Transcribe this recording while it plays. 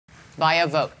by a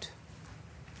vote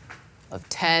of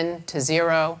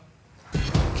 10-0,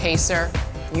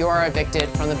 Kaysar, you are evicted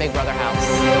from the Big Brother house.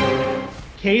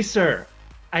 Kaysar,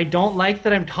 I don't like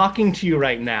that I'm talking to you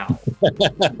right now.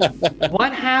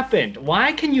 What happened?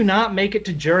 Why can you not make it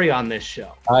to jury on this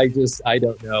show? I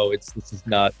don't know. This is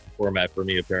not the format for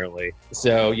me, apparently.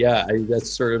 So yeah,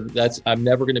 I'm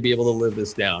never going to be able to live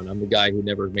this down. I'm the guy who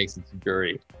never makes it to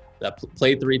jury. That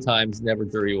played 3 times, never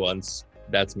jury once.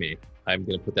 That's me. I'm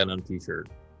going to put that on a t-shirt.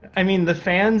 I mean, the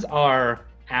fans are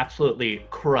absolutely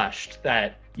crushed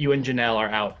that you and Janelle are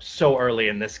out so early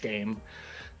in this game.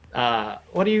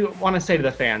 What do you want to say to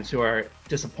the fans who are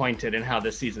disappointed in how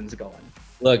this season's going?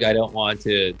 Look, I don't want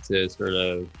to sort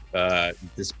of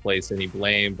displace any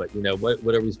blame, but you know what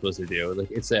are we supposed to do? Like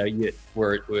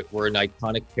we're an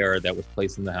iconic pair that was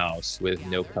placed in the house with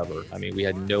no cover. I mean, we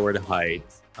had nowhere to hide,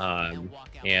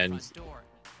 and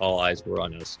all eyes were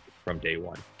on us from day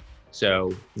one.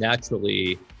 So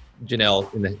naturally, Janelle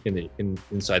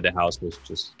inside the house was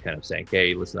just kind of saying,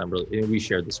 "Hey, listen, we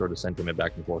shared this sort of sentiment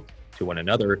back and forth to one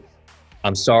another.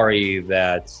 I'm sorry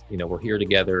that we're here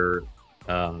together.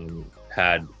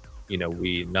 Had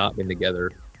we not been together,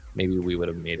 maybe we would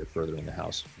have made it further in the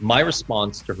house." My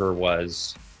response to her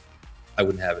was, "I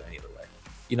wouldn't have it any other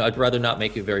way. I'd rather not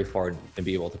make it very far and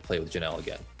be able to play with Janelle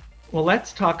again." Well,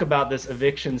 let's talk about this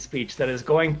eviction speech that is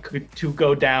going to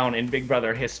go down in Big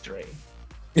Brother history.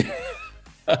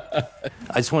 I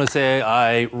just want to say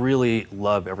I really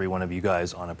love every one of you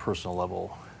guys on a personal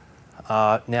level.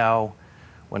 Now,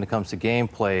 when it comes to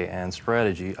gameplay and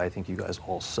strategy, I think you guys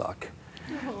all suck.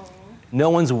 Aww. No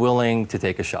one's willing to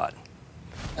take a shot.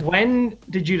 When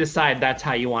did you decide that's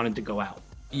how you wanted to go out?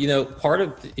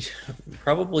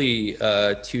 Probably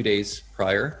 2 days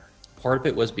prior. Part of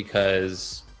it was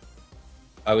because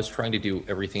I was trying to do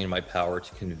everything in my power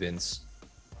to convince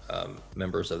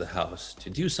members of the house to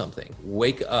do something.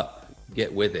 Wake up,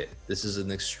 get with it. This is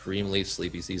an extremely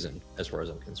sleepy season as far as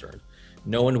I'm concerned.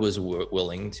 No one was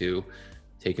willing to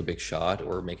take a big shot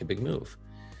or make a big move.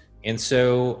 And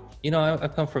so,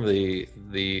 I've come from the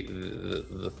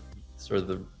sort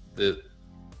of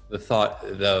the thought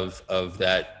of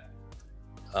that,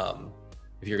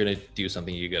 if you're going to do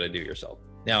something, you got to do it yourself.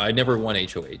 Now, I never won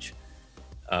HOH.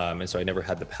 And so I never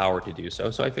had the power to do so.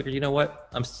 So I figured, you know what?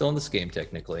 I'm still in this game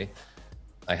technically.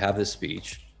 I have this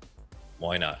speech.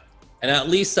 Why not? And at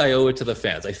least I owe it to the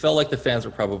fans. I felt like the fans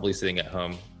were probably sitting at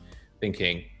home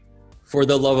thinking, for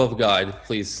the love of God,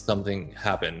 please something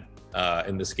happen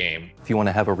in this game. If you want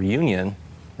to have a reunion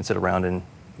and sit around and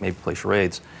maybe play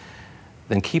charades,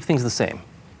 then keep things the same.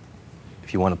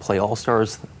 If you want to play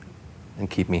All-Stars, then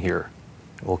keep me here.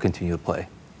 We'll continue to play.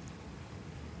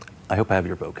 I hope I have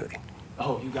your vote, Cody.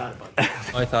 Oh, you got it, bud.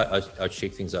 I thought I'd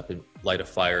shake things up and light a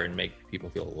fire and make people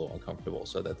feel a little uncomfortable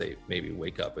so that they maybe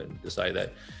wake up and decide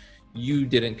that you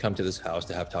didn't come to this house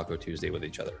to have Taco Tuesday with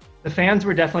each other. The fans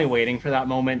were definitely waiting for that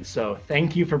moment, so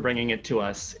thank you for bringing it to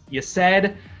us. You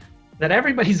said that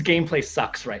everybody's gameplay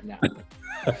sucks right now.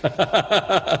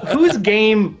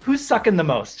 Who's sucking the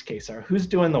most, Kaysar? Who's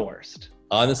doing the worst?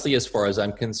 Honestly, as far as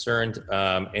I'm concerned,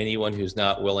 anyone who's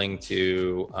not willing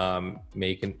to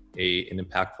make an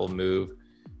impactful move,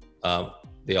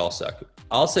 they all suck.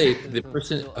 I'll say the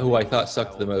person who I thought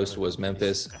sucked the most was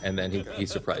Memphis, and then he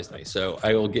surprised me. So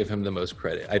I will give him the most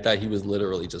credit. I thought he was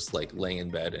literally just like laying in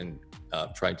bed and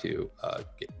trying to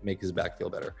make his back feel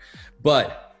better.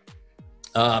 But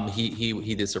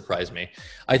he did surprise me.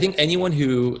 I think anyone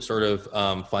who sort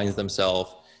of finds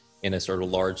themselves in a sort of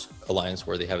large alliance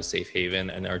where they have a safe haven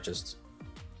and are just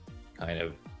kind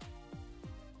of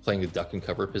playing a duck and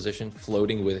cover position,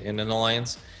 floating within an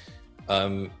alliance,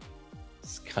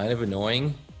 it's kind of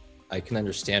annoying. I can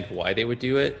understand why they would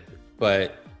do it,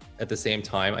 but at the same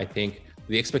time, I think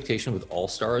the expectation with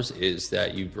All-Stars is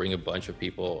that you bring a bunch of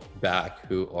people back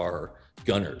who are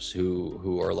gunners,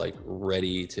 who are like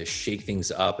ready to shake things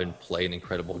up and play an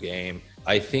incredible game.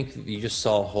 I think you just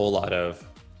saw a whole lot of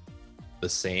the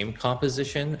same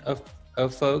composition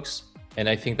of folks, and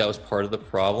I think that was part of the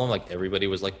problem. Like everybody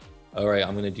was like, all right,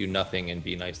 I'm gonna do nothing and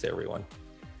be nice to everyone.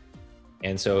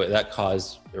 And so that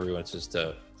caused everyone just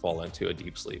to fall into a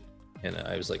deep sleep. And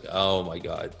I was like, oh my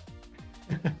God,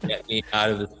 get me out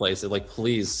of this place. Like,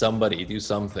 please, somebody do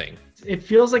something. It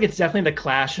feels like it's definitely the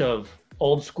clash of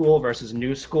old school versus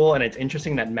new school. And it's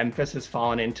interesting that Memphis has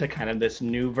fallen into kind of this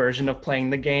new version of playing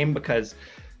the game because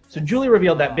so Julie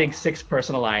revealed that big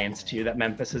 6-person alliance to you that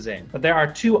Memphis is in, but there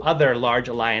are 2 other large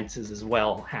alliances as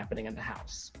well happening in the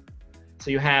house.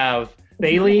 So you have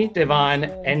Bailey, Devon,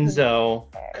 Enzo,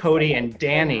 Cody, and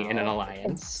Danny in an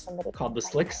alliance called the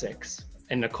Slick Six,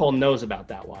 and Nicole knows about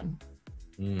that one.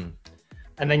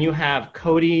 And then you have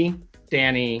Cody,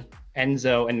 Danny,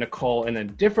 Enzo, and Nicole in a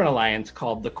different alliance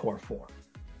called the Core Four.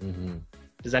 Mm-hmm.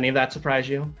 Does any of that surprise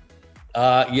you?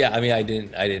 Yeah, I mean, I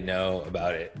didn't know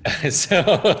about it. So,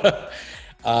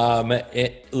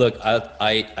 look,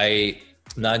 I'm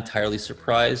not entirely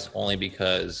surprised, only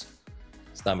because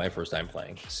it's not my first time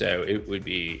playing. So it would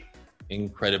be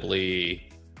incredibly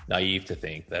naive to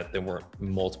think that there weren't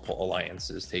multiple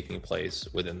alliances taking place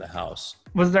within the house.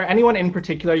 Was there anyone in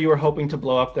particular you were hoping to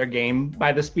blow up their game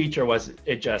by the speech, or was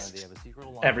it just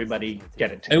everybody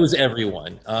get it? It was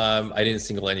everyone. I didn't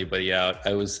single anybody out.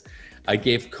 I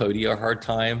gave Cody a hard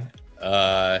time,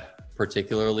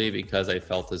 particularly because I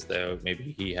felt as though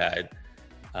maybe he had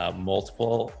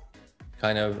multiple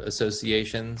kind of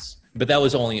associations, but that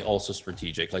was only also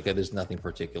strategic. Like, there's nothing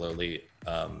particularly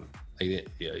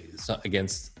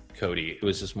against Cody. It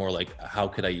was just more like, how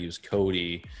could I use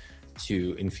Cody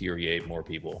to infuriate more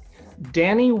people?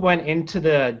 Danny went into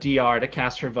the DR to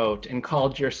cast her vote and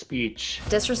called your speech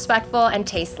disrespectful and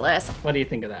tasteless. What do you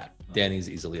think of that? Danny's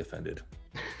easily offended.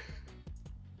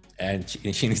 And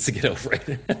she needs to get over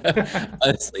it.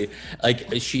 Honestly, like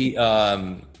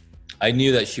I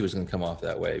knew that she was going to come off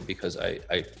that way, because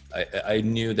I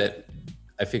knew that,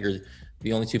 I figured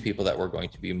the only two people that were going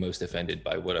to be most offended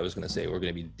by what I was going to say were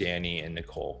going to be Danny and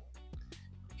Nicole.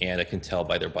 And I can tell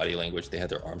by their body language, they had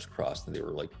their arms crossed and they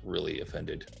were like really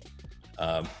offended.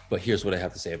 But here's what I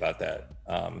have to say about that.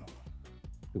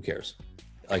 Who cares?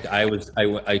 Like, I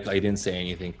didn't say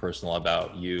anything personal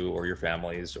about you or your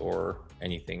families or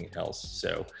anything else.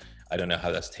 So I don't know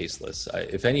how that's tasteless.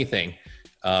 If anything,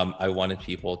 I wanted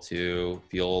people to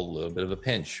feel a little bit of a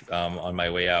pinch on my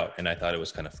way out. And I thought it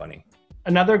was kind of funny.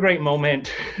 Another great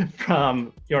moment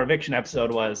from your eviction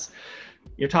episode was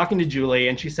you're talking to Julie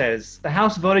and she says, the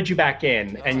house voted you back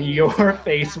in, and your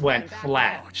face went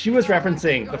flat. She was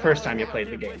referencing the first time you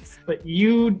played the game, but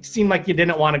you seemed like you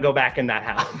didn't want to go back in that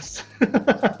house.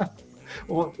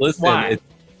 Listen, why?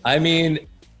 I mean,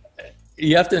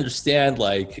 you have to understand,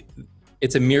 like,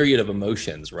 it's a myriad of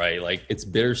emotions, right? Like, it's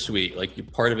bittersweet.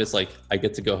 Like, part of it's like, I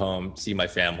get to go home, see my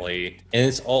family, and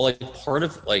it's all like part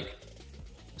of like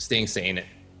staying sane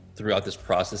throughout this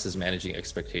process is managing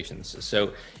expectations.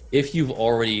 So if you've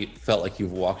already felt like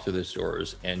you've walked through those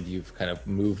doors and you've kind of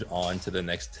moved on to the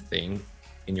next thing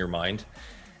in your mind,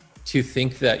 to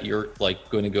think that you're like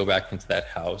going to go back into that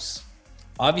house,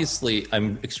 obviously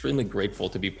I'm extremely grateful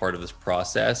to be part of this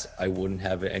process. I wouldn't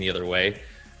have it any other way,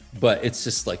 but it's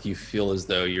just like, you feel as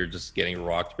though you're just getting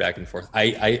rocked back and forth.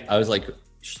 I was like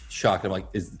shocked. I'm like,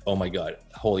 oh my God,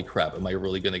 holy crap. Am I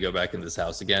really going to go back in this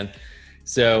house again?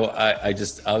 So I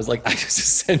was like, I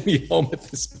just send me home at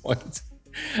this point.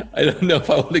 I don't know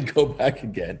if I want to go back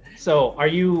again. So are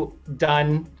you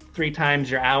done 3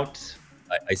 times? You're out?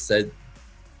 I said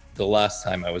the last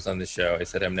time I was on the show, I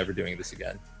said, I'm never doing this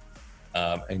again.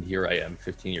 And here I am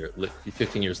 15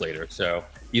 years later. So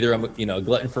either I'm, a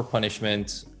glutton for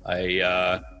punishment.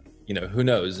 Who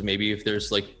knows, maybe if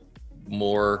there's like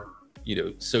more,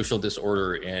 social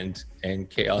disorder and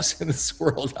chaos in this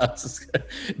world,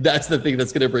 that's the thing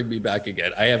that's going to bring me back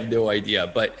again. I have no idea,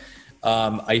 but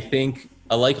I think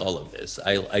I like all of this.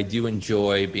 I do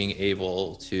enjoy being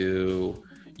able to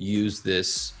use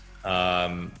this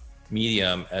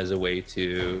medium as a way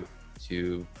to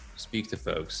speak to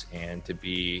folks and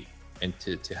to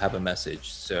have a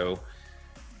message. So,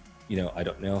 I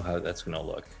don't know how that's going to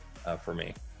look for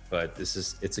me, but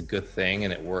it's a good thing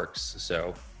and it works.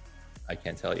 So I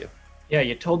can't tell you. Yeah,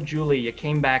 you told Julie you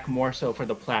came back more so for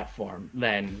the platform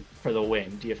than for the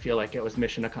win. Do you feel like it was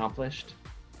mission accomplished?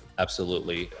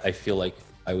 Absolutely. I feel like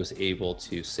I was able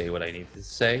to say what I needed to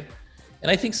say. And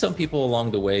I think some people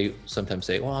along the way sometimes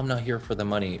say, well, I'm not here for the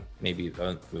money, maybe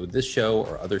with this show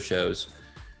or other shows.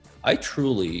 I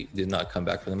truly did not come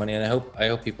back for the money, and I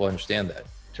hope people understand that.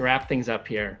 To wrap things up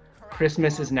here,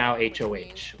 Christmas is now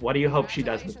HOH. What do you hope she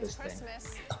does with this thing?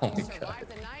 Oh my God.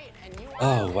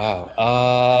 Oh,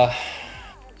 wow.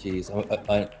 Geez,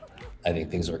 I think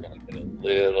things are going to get a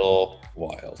little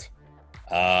wild.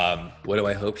 What do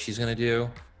I hope she's going to do?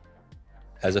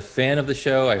 As a fan of the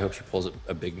show, I hope she pulls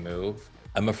a big move.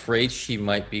 I'm afraid she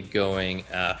might be going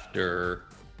after,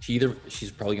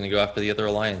 she's probably going to go after the other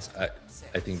alliance.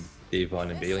 I think Davon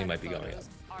and Bailey might be going up.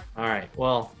 All right.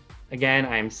 Well, again,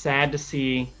 I'm sad to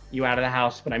see you out of the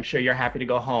house, but I'm sure you're happy to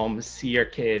go home, see your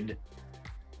kid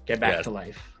get back to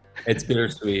life. It's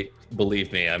bittersweet.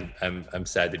 Believe me, I'm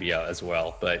sad to be out as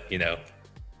well, but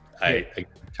I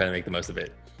try to make the most of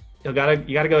it. You gotta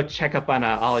go check up on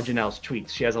Ala Janelle's tweets.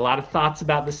 She has a lot of thoughts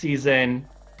about the season,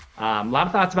 a lot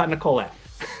of thoughts about Nicole F.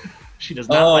 She does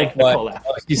not like Nicole F.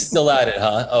 Oh, she's still at it,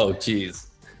 huh? Oh, geez.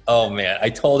 Oh man, I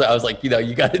told her, I was like, you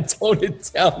got to tone it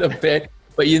down a bit.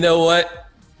 But you know what?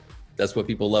 That's what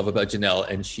people love about Janelle,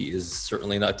 and she is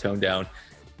certainly not toned down,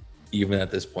 even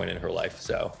at this point in her life.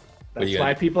 So that's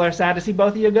why people are sad to see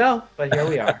both of you go. But here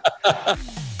we are.